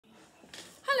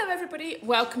Hello everybody,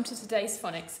 welcome to today's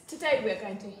phonics. Today we're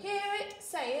going to hear it,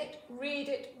 say it, read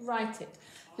it, write it.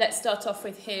 Let's start off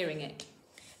with hearing it.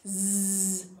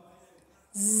 Z,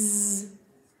 z,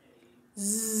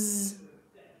 z.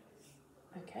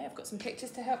 Okay, I've got some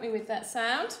pictures to help me with that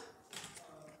sound.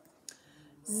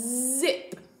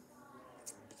 Zip,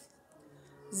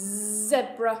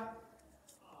 zebra,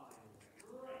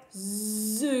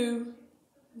 zoo.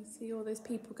 You see all those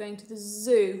people going to the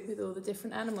zoo with all the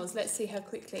different animals. Let's see how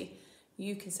quickly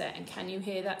you can say it. And can you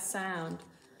hear that sound?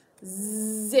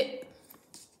 Zip.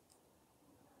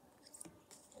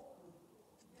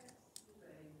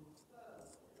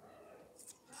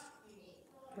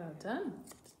 Well done.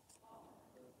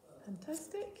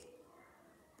 Fantastic.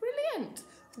 Brilliant.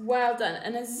 Well done.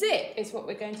 And a zip is what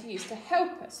we're going to use to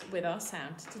help us with our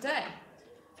sound today.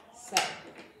 So,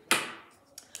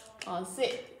 our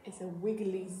zip is a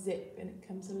wiggly zip, and it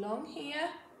comes along here,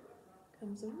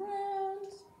 comes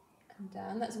around and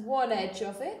down. That's one edge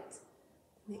of it.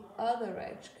 The other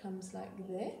edge comes like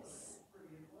this.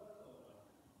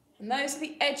 And those are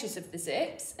the edges of the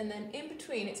zips, and then in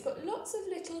between it's got lots of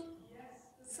little,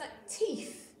 it's like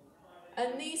teeth.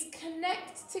 And these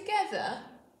connect together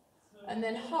and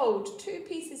then hold two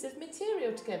pieces of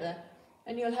material together.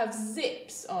 And you'll have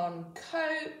zips on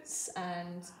coats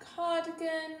and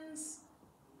cardigans.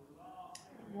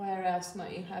 Where else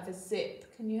might you have a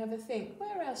zip? Can you have a think?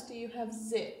 Where else do you have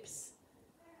zips?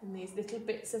 And these little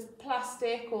bits of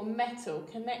plastic or metal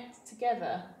connect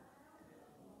together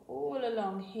all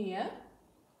along here.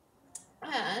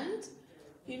 And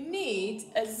you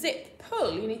need a zip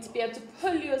pull. You need to be able to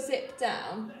pull your zip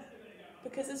down,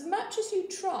 because as much as you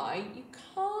try, you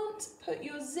can't put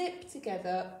your zip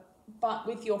together but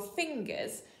with your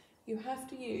fingers. You have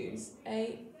to use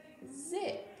a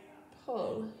zip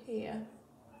pull here.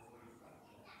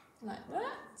 Like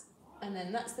that, and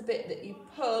then that's the bit that you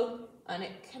pull, and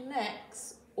it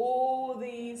connects all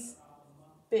these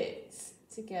bits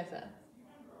together.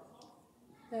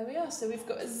 There we are. So we've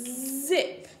got a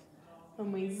zip,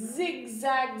 and we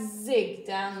zigzag zig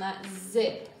down that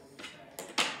zip.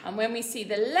 And when we see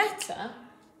the letter,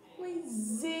 we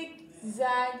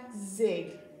zigzag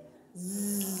zig.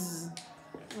 Zzz.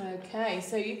 Okay,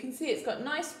 so you can see it's got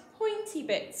nice pointy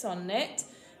bits on it.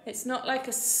 It's not like a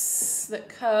S that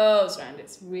curls around,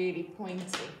 it's really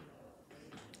pointy.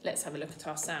 Let's have a look at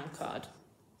our sound card.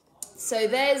 So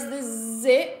there's the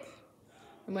zip,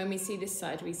 and when we see this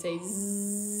side, we say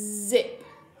zip.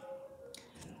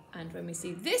 And when we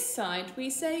see this side, we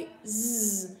say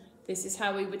z. This is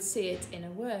how we would see it in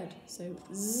a word. So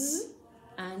z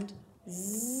and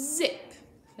zip.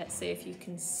 Let's see if you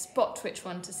can spot which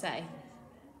one to say.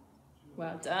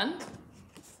 Well done.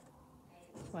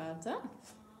 Well done.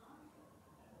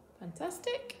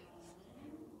 Fantastic.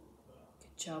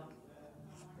 Good job.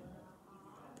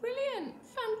 Brilliant.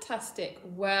 Fantastic.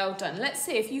 Well done. Let's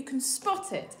see if you can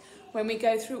spot it when we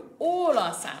go through all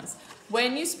our sounds.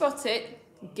 When you spot it,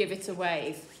 give it a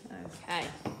wave. Okay.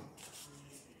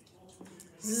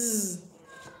 Zzz.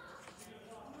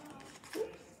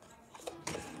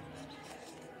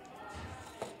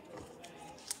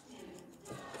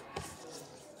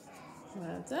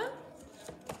 Well done.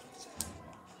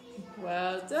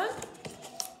 Well done.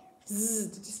 Zzz.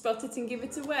 Did you spot it and give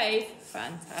it a wave?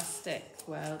 Fantastic.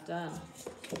 Well done.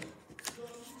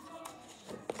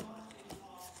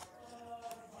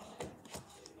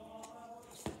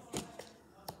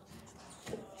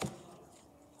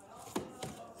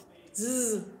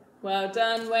 Zzz. Well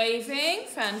done, waving.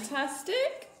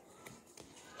 Fantastic.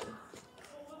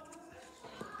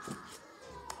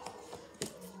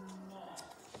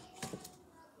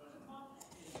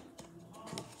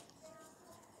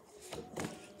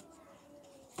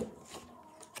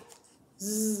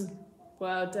 Zzz.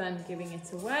 Well done, giving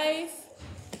it a wave.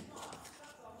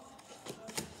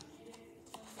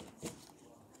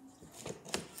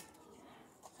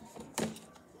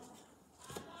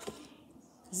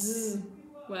 Zzz.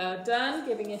 Well done,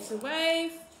 giving it a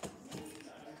wave.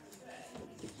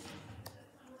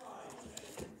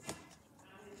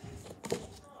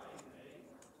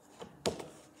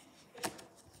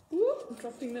 Whoop, I'm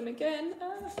dropping them again.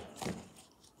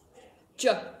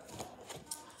 J.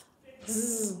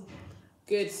 Zzz.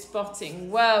 Good spotting,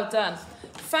 well done.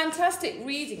 Fantastic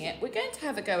reading it. We're going to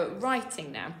have a go at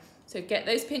writing now. So get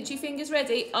those pinchy fingers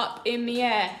ready, up in the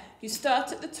air. You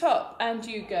start at the top and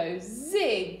you go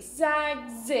zig, zag,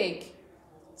 zig.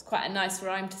 It's quite a nice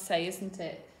rhyme to say, isn't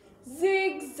it?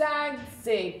 Zig, zag,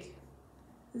 zig.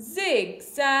 Zig,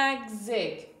 zag,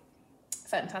 zig.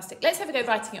 Fantastic. Let's have a go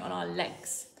writing it on our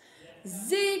legs.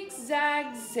 Zig,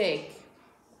 zag, zig.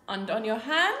 And on your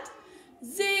hand,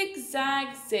 zig,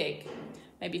 zag, zig.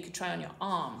 Maybe you could try on your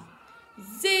arm.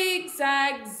 Zig,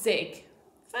 zag, zig.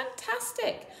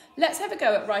 Fantastic. Let's have a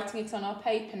go at writing it on our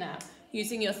paper now,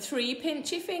 using your 3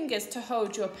 pinchy fingers to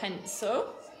hold your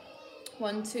pencil.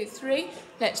 1, 2, 3.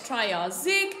 Let's try our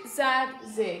zig, zag,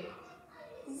 zig.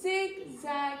 Zig,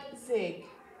 zag, zig.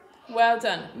 Well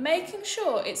done. Making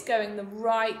sure it's going the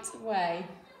right way.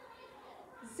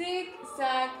 Zig,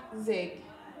 zag, zig.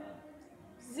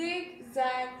 Zig,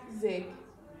 zag, zig.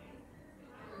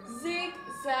 Zig,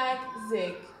 zag,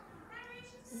 zig.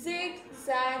 Zig,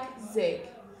 zag, zig.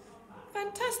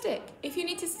 Fantastic. If you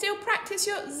need to still practice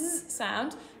your z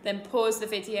sound, then pause the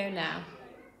video now.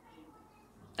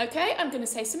 Okay, I'm going to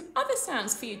say some other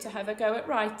sounds for you to have a go at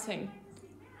writing.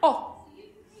 Oh.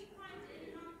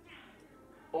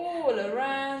 All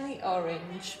around the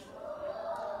orange.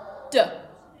 D.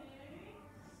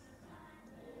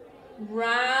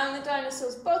 Round the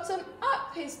dinosaur's bottom,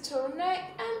 up his tall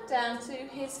neck and down to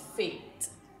his feet.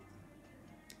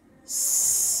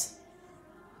 S.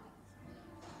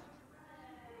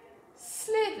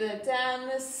 Slither down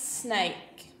the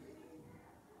snake.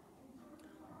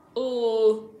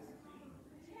 All.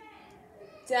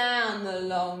 Down the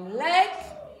long leg.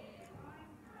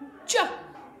 J.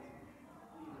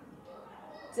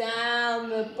 Down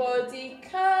the body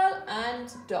curl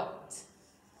and dot.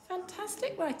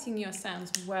 Fantastic writing your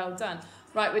sounds, well done.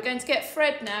 Right, we're going to get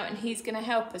Fred now and he's going to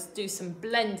help us do some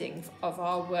blending of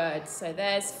our words. So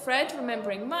there's Fred,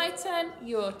 remembering my turn,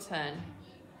 your turn.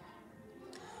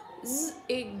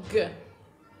 Zig.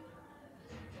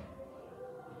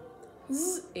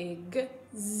 Zig,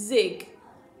 zig.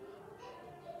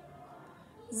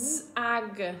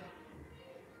 Zag.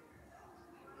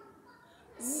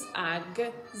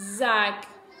 Zag, zag.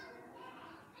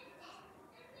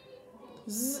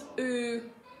 Z-oo.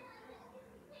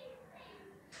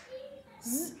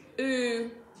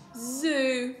 Z-oo.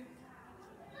 Zoo.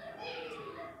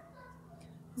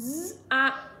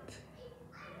 Z-ap.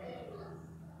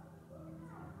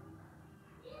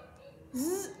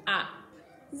 Z-ap.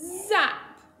 Zap.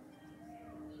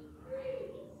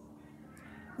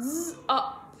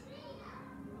 Z-up.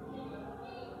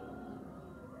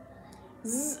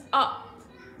 Z-up.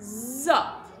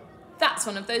 Zup. That's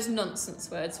one of those nonsense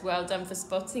words. Well done for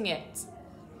spotting it.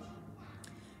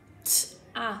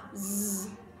 T-az.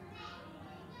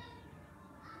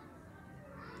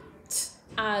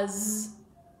 T-az.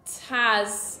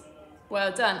 Taz.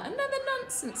 Well done. Another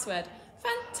nonsense word.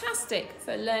 Fantastic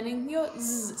for learning your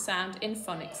Z sound in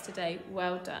phonics today.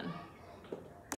 Well done.